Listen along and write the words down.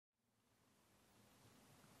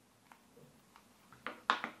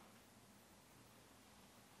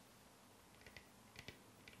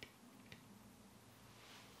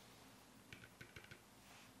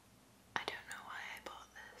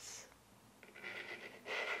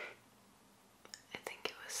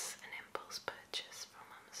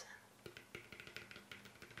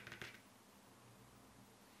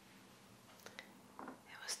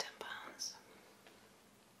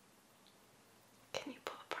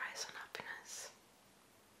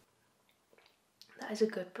That is a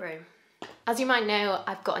good brew. As you might know,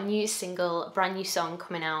 I've got a new single, a brand new song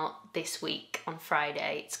coming out this week on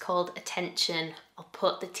Friday. It's called Attention. I'll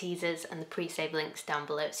put the teasers and the pre-save links down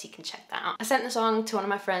below so you can check that out. I sent the song to one of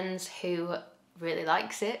my friends who really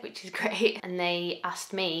likes it, which is great, and they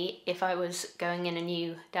asked me if I was going in a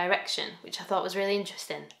new direction, which I thought was really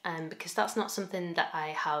interesting, because that's not something that I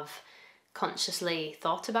have consciously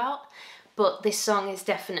thought about. But this song is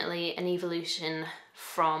definitely an evolution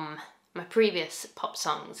from my previous pop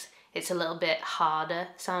songs. It's a little bit harder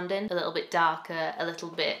sounding, a little bit darker, a little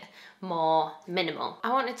bit more minimal.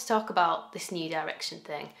 I wanted to talk about this new direction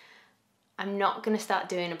thing. I'm not going to start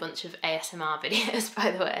doing a bunch of ASMR videos,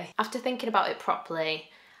 by the way. After thinking about it properly,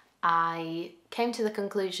 I came to the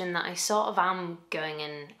conclusion that I sort of am going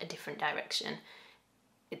in a different direction.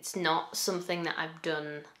 It's not something that I've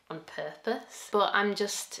done on purpose, but I'm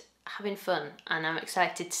just having fun and I'm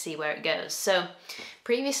excited to see where it goes. So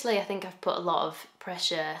previously I think I've put a lot of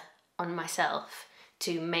pressure on myself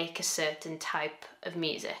to make a certain type of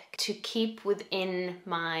music, to keep within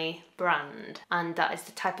my brand, and that is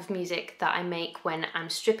the type of music that I make when I'm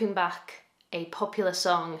stripping back a popular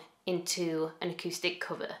song into an acoustic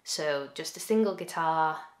cover. So just a single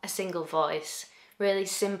guitar, a single voice, really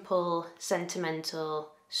simple,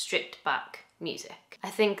 sentimental, stripped back music. I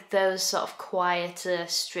think those sort of quieter,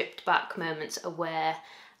 stripped back moments are where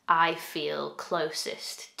I feel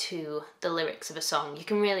closest to the lyrics of a song. You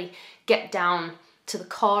can really get down to the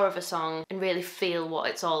core of a song and really feel what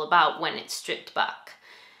it's all about when it's stripped back.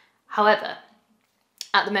 However,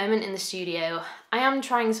 at the moment in the studio, I am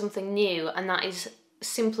trying something new, and that is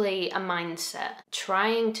simply a mindset.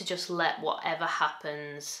 Trying to just let whatever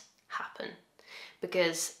happens, happen.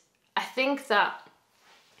 Because I think that,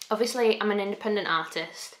 obviously I'm an independent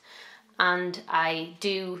artist, and I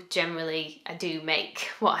do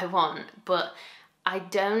make what I want, but I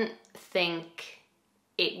don't think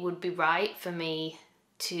it would be right for me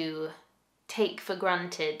to take for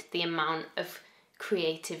granted the amount of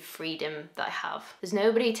creative freedom that I have. There's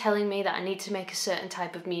nobody telling me that I need to make a certain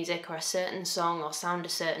type of music or a certain song or sound a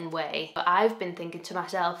certain way, but I've been thinking to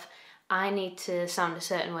myself, I need to sound a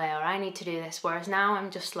certain way, or I need to do this, whereas now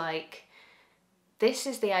I'm just like, this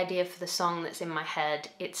is the idea for the song that's in my head.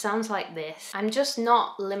 It sounds like this. I'm just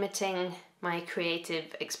not limiting my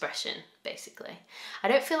creative expression, basically. I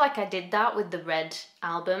don't feel like I did that with the Red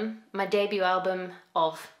album. My debut album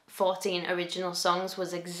of 14 original songs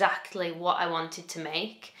was exactly what I wanted to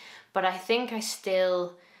make, but I think I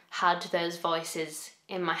still had those voices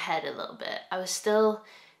in my head a little bit. I was still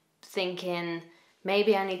thinking,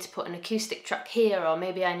 maybe I need to put an acoustic track here, or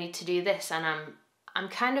maybe I need to do this, and I'm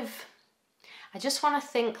kind of, I just want to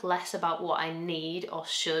think less about what I need or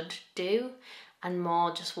should do and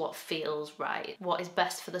more just what feels right, what is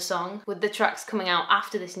best for the song. With the tracks coming out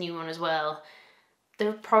after this new one as well,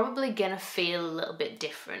 they're probably gonna feel a little bit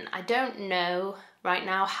different. I don't know right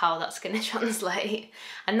now how that's gonna translate,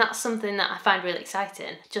 and that's something that I find really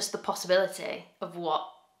exciting, just the possibility of what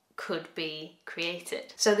could be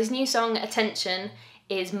created. So this new song, Attention,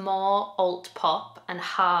 is more alt pop and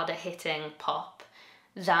harder hitting pop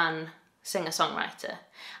than singer-songwriter.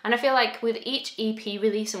 And I feel like with each EP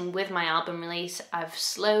release and with my album release, I've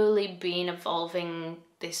slowly been evolving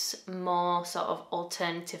this more sort of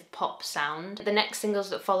alternative pop sound. The next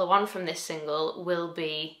singles that follow on from this single will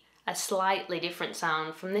be a slightly different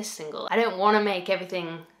sound from this single. I don't want to make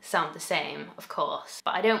everything sound the same, of course,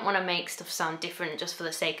 but I don't want to make stuff sound different just for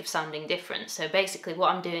the sake of sounding different. So basically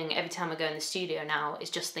what I'm doing every time I go in the studio now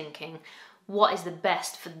is just thinking, what is the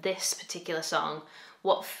best for this particular song?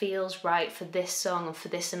 What feels right for this song and for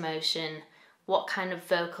this emotion? What kind of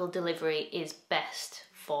vocal delivery is best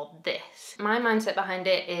for this? My mindset behind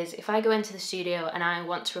it is, if I go into the studio and I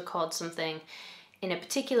want to record something in a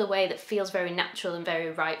particular way that feels very natural and very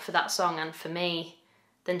right for that song and for me,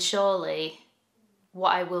 then surely what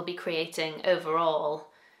I will be creating overall,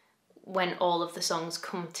 when all of the songs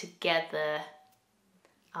come together,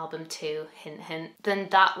 album 2, hint hint, then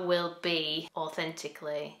that will be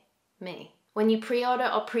authentically me. When you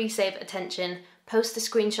pre-order or pre-save Attention, post a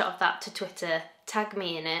screenshot of that to Twitter, tag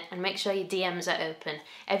me in it, and make sure your DMs are open.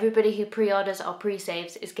 Everybody who pre-orders or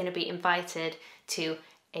pre-saves is going to be invited to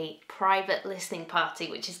a private listening party,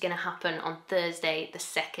 which is going to happen on Thursday the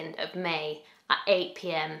 2nd of May at 8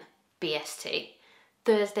 PM BST.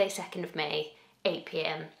 Thursday 2nd of May, 8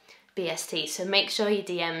 PM BST. So make sure your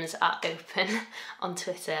DMs are open on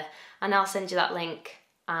Twitter, and I'll send you that link,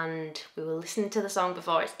 and we will listen to the song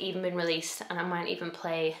before it's even been released, and I might even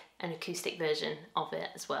play an acoustic version of it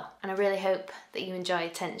as well. And I really hope that you enjoy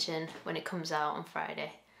Attention when it comes out on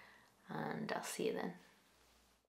Friday, and I'll see you then.